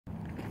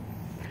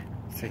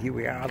So here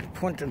we are, the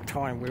point in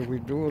time where we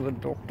do the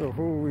Doctor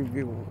Who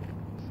review.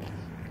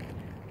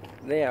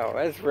 Now,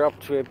 as we're up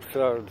to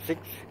episode 6,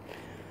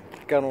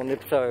 going on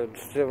episode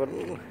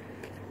 7,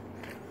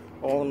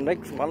 on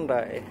next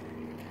Monday,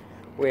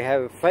 we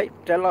have Fate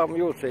de la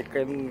Music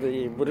in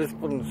the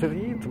Brisbane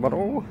city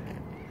tomorrow.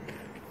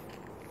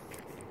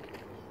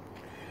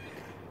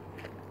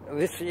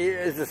 This year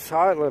is a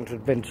silent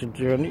adventure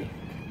journey.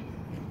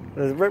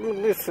 It's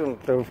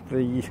reminiscent of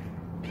the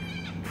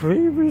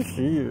previous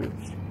years.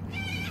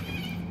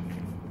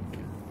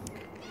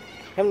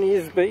 How many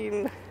years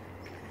been?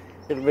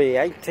 It'll be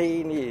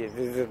 18 years.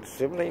 Is it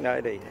 17,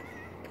 18?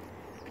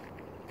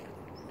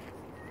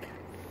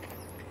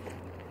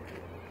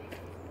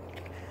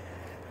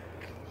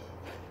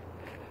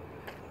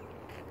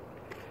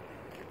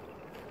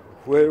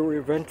 Where we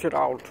ventured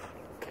out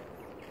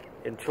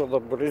into the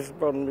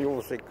Brisbane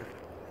music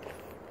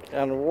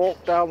and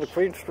walked down the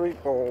Queen Street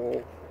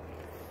Mall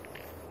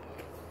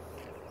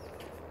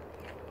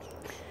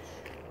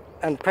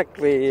and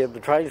practically at the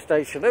train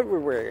station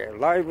everywhere,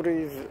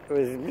 libraries,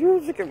 there's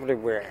music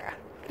everywhere,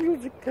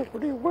 music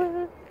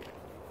everywhere.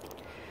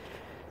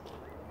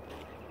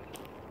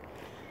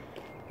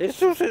 It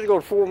still says it's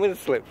got 4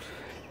 minutes left.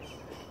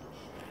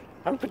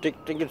 I'm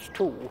predicting it's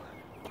 2.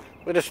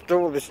 Let us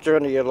do this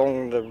journey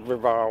along the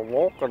river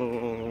walk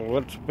and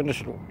let's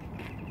finish it.